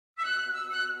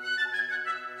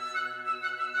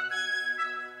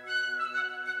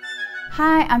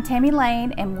Hi, I'm Tammy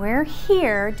Lane, and we're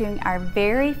here doing our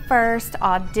very first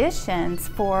auditions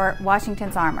for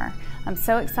Washington's Armor. I'm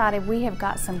so excited. We have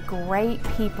got some great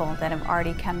people that have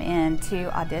already come in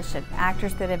to audition.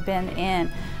 Actors that have been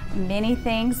in many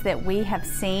things that we have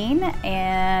seen,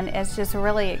 and it's just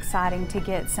really exciting to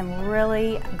get some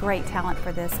really great talent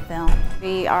for this film.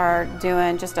 We are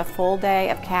doing just a full day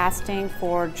of casting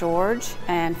for George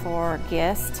and for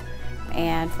Gist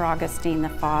and for Augustine the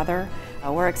father.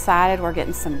 We're excited. We're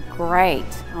getting some great,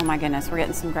 oh my goodness, we're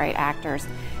getting some great actors.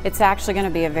 It's actually going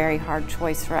to be a very hard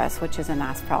choice for us, which is a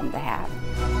nice problem to have.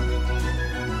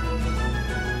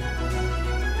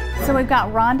 So we've got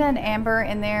Rhonda and Amber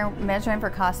in there measuring for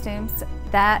costumes.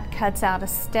 That cuts out a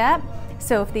step.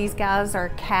 So if these guys are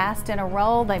cast in a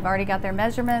role, they've already got their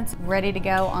measurements ready to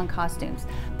go on costumes.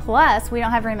 Plus, we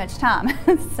don't have very much time.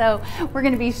 So we're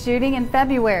going to be shooting in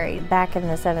February. Back in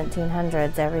the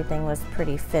 1700s, everything was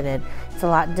pretty fitted. It's a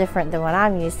lot different than what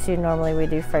I'm used to. Normally we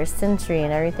do first century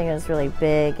and everything is really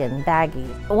big and baggy.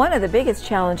 One of the biggest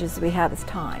challenges we have is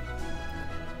time.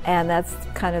 And that's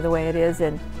kind of the way it is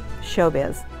in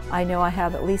showbiz. I know I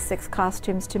have at least 6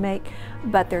 costumes to make,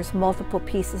 but there's multiple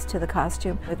pieces to the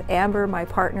costume. With Amber, my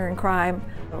partner in crime,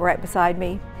 right beside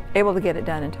me, able to get it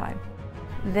done in time.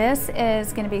 This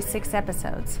is going to be 6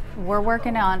 episodes. We're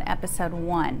working on episode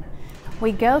 1.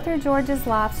 We go through George's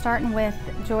life, starting with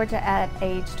Georgia at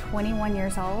age 21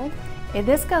 years old.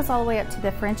 This goes all the way up to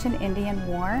the French and Indian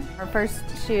War. Our first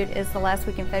shoot is the last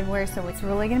week in February, so it's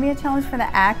really going to be a challenge for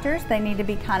the actors. They need to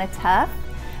be kind of tough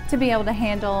to be able to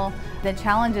handle the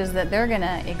challenges that they're going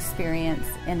to experience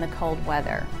in the cold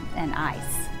weather and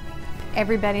ice.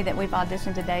 Everybody that we've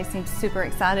auditioned today seems super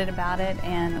excited about it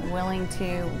and willing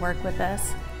to work with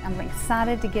us. I'm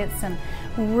excited to get some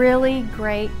really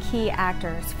great key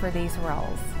actors for these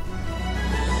roles.